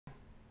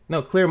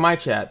No, clear my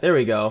chat. There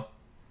we go.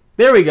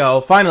 There we go.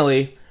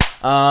 Finally.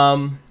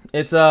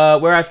 It's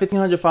we're at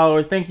 1,500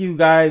 followers. Thank you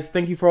guys.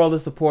 Thank you for all the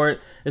support.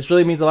 This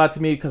really means a lot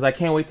to me because I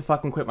can't wait to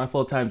fucking quit my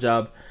full-time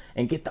job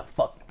and get the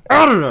fuck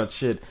out of that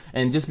shit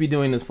and just be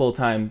doing this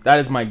full-time. That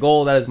is my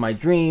goal. That is my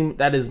dream.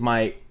 That is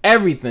my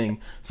everything.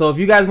 So if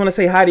you guys want to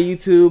say hi to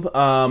YouTube,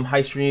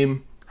 hi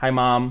stream, hi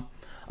mom.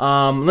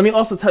 Let me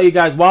also tell you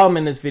guys while I'm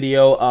in this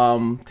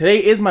video,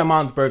 today is my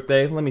mom's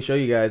birthday. Let me show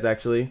you guys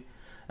actually.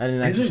 I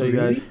didn't actually show you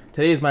guys.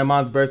 Today is my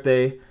mom's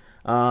birthday.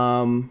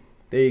 There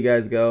you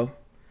guys go.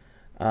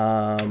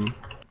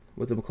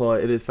 What's it called?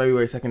 It is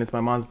February 2nd. It's my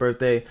mom's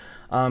birthday.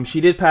 She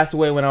did pass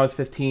away when I was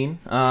 15.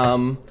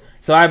 So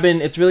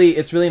it's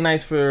really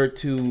nice for her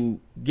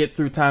to get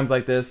through times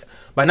like this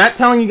by not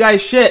telling you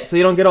guys shit, so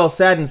you don't get all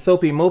sad and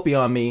soapy mopey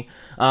on me.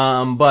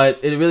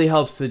 But it really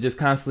helps to just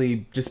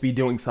constantly just be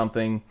doing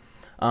something.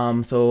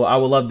 So I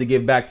would love to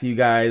give back to you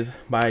guys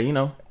by, you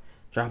know,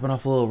 dropping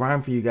off a little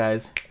rhyme for you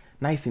guys.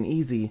 Nice and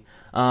easy.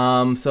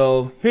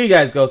 So here you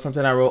guys go,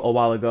 something I wrote a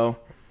while ago.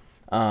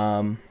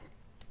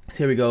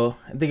 Here we go.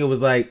 I think it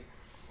was like,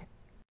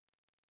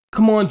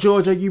 come on,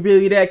 George, are you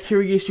really that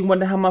curious? You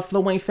wonder how my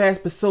flow ain't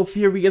fast but so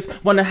furious.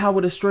 Wonder how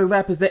I destroy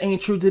rappers that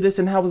ain't true to this.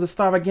 And how as a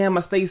star again,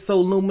 my stage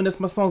so luminous.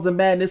 My songs are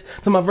madness.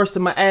 To my verse to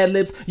my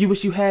ad-libs, you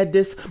wish you had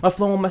this. My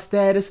flow and my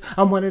status,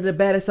 I'm one of the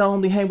baddest. I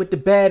only hang with the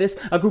baddest.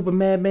 A group of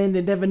madmen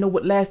that never know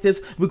what last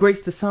is. We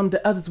greats to some,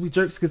 to others we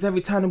jerks. Cause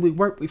every time that we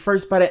work, we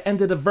first. By the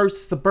end of the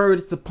verse, it's a bird,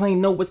 it's a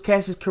plane. No, it's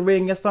Cash's career.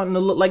 And you're starting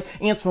to look like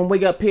ants from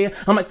way up here.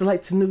 I'm like the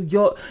light to New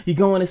York. You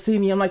going to see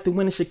me, I'm like the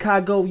wind in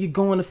Chicago. You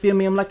going to feel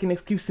me, I'm like an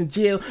excuse in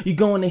jail. You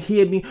going to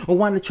hear me or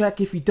wind the track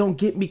if you don't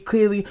get me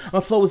clearly. My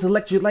flow is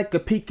electric like a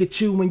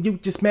Pikachu. When you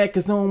just mad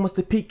cause no one wants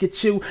to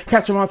Pikachu.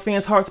 Catching my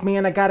fans' hearts,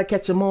 man, I gotta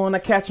catch them all. And I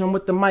catch them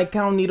with the mic,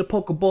 I don't need a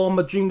Pokeball.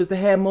 My dream is to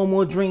have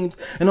more dreams.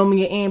 And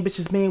only an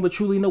ambitious man would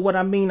truly know what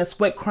I mean. I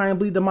sweat, cry, and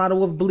bleed, the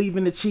motto of believe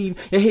and achieve.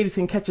 Your haters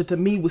can catch it to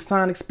me with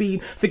sonic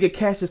speed. Figure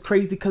Cash is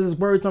crazy cause his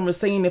words are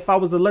insane. If I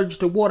was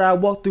allergic to water,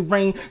 I'd walk through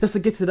rain just to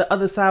get to the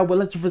other side where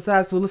electric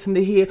resides. So listen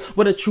to hear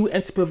what a true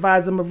entity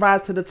provides. I'ma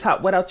rise to the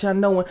top without y'all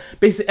knowing.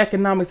 Basic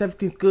economics,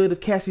 everything's good if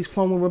Cash is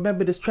flowing.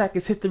 Remember, this track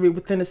is history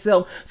within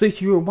itself. So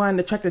if you rewind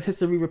the track, that's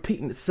history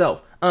repeating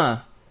itself.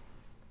 And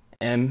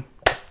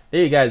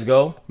there you guys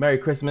go. Merry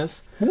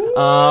Christmas.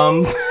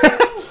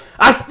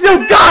 I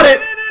still got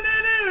it.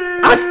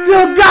 I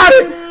still got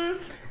it.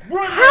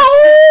 How?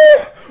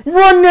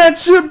 Run that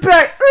shit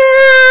back.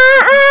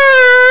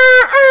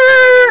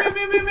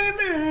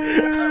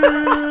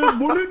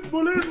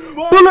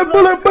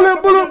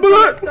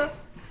 Bullet.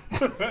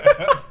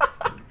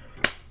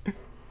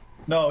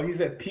 No, he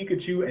said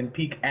Pikachu and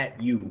peek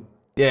at you.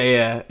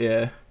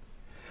 Yeah.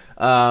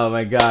 Oh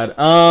my god.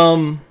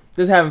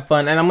 Just having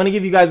fun, and I'm gonna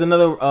give you guys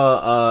another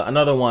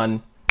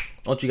one.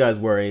 Don't you guys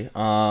worry.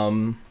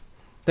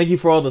 Thank you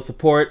for all the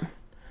support.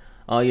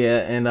 Oh yeah,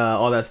 and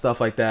all that stuff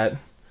like that.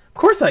 Of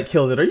course I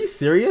killed it. Are you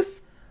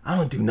serious? I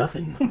don't do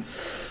nothing.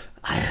 Something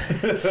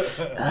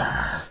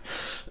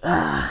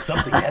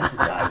has to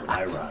die when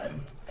I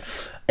rhyme.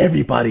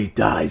 Everybody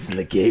dies in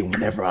the game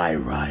whenever I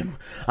rhyme.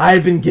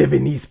 I've been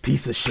giving these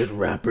piece of shit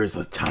rappers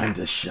a time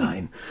to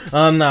shine.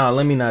 Nah,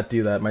 let me not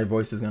do that. My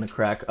voice is gonna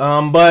crack.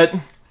 But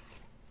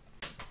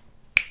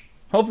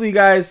hopefully you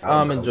guys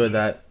enjoyed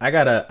that. I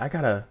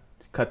gotta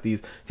cut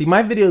these. See,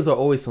 my videos are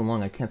always so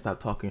long I can't stop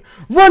talking.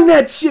 Run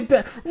that shit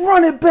back!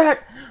 Run it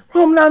back!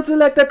 Come down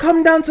selector,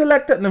 come down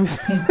selector. Let me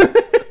see.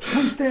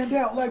 We stand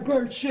out like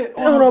bird shit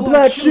on a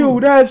black shoe.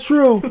 That's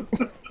true.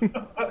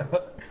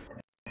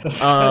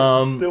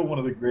 Still one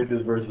of the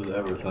greatest verses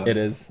ever, son. It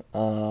is.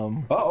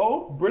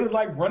 Brita's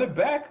like, run it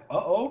back.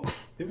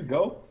 Here we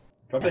go.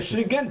 Drop that shit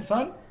again,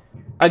 son.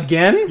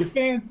 Again?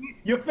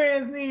 Your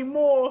fans need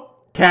more.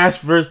 Cash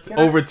versus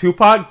over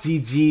Tupac?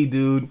 GG,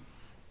 dude.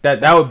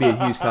 That would be a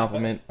huge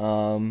compliment.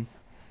 Can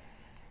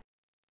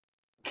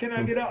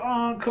I get an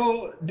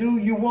encore? Do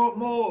you want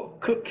more?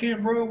 Cook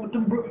camera with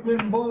them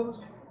Brooklyn boys.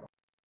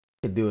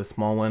 I could do a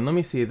small one. Let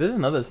me see. There's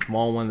another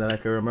small one that I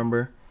can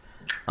remember.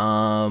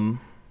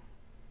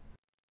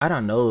 I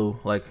don't know.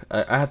 Like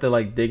I have to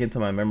like dig into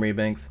my memory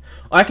banks.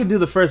 I could do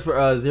the first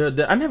for Zero.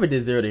 I never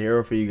did Zero to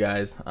Hero for you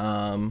guys.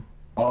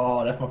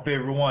 Oh, that's my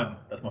favorite one.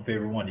 That's my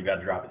favorite one. You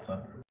gotta drop it,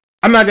 son.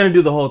 I'm not gonna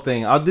do the whole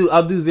thing. I'll do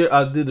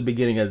the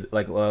beginning as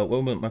like what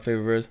was my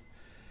favorite verse?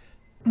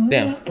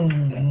 Damn.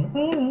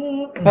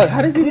 But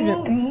how does he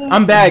even?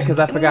 I'm bad because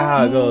I forgot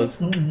how it goes.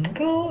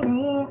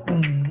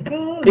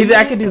 Either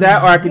I could do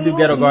that or I could do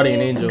Ghetto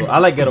Guardian Angel. I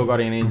like Ghetto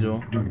Guardian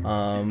Angel.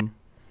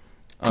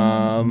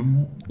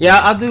 Yeah,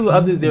 I'll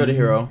do Zero to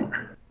Hero.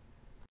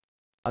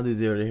 I'll do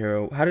Zero to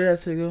Hero. How did that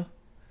say go?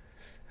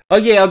 Oh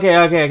yeah, okay,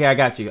 I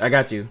got you.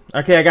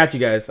 Okay, I got you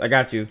guys. I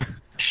got you.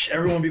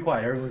 Everyone be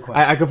quiet, everyone be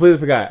quiet. I completely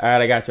forgot.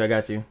 Alright, I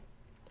got you.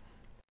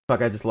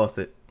 Fuck, I just lost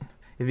it.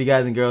 If you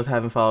guys and girls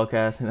haven't followed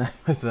Kash,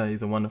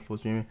 he's a wonderful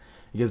streamer.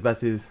 He gets back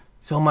to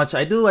so much.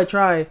 I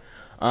try.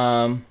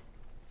 Alright,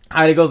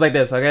 it goes like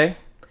this, okay?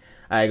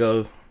 Alright, it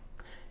goes.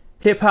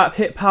 Hip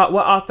hop,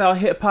 what art thou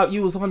hip hop?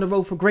 You was on the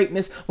road for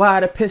greatness. Why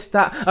the piss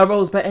stop? A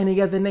rose by any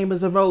other name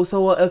is a rose.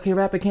 So a okay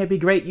rapper can't be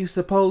great, you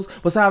suppose?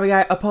 Well, sorry,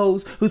 I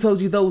oppose. Who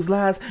told you those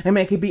lies? A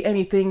man can be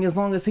anything as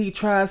long as he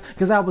tries.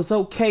 Cause I was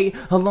okay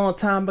a long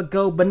time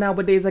ago, but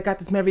nowadays I got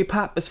this Mary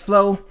Poppins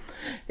flow.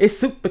 It's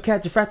super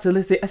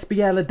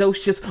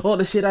espialidocious. All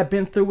the shit I've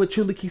been through, it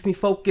truly keeps me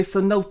focused. So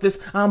note this,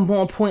 I'm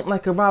on point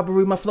like a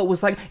robbery. My flow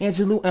was like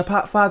Angelou and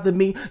Pop Father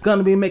me.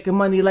 Gonna be making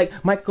money like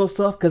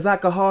Microsoft, cause I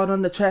go hard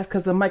on the tracks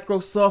cause of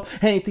Microsoft.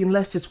 Anything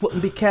less just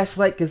wouldn't be cash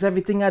like, cause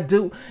everything I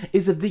do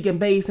is of the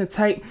amazing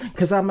type.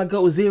 Cause I'ma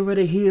go zero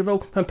to hero,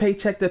 from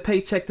paycheck to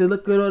paycheck, to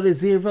look at all the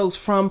zeros,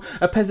 from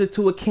a peasant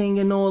to a king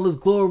in all his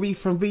glory,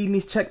 from reading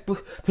these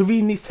checkbooks to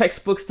reading these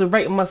textbooks to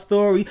writing my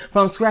story,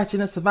 from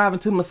scratching and surviving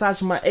to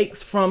massaging my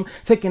aches, from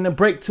taking a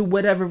break to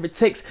whatever it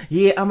takes.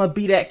 Yeah, I'ma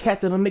be that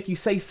cat that'll make you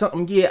say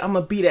something. Yeah,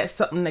 I'ma be that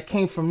something that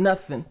came from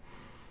nothing.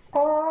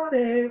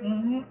 Heartache.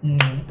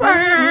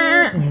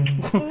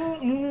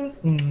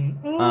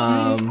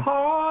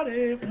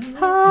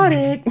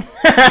 Heartache.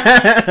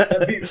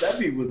 That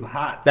beat was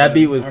hot. That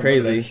beat was I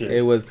remember crazy. that shit.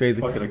 It was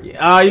crazy. Fucking-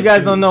 You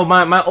guys don't know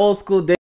my old school days.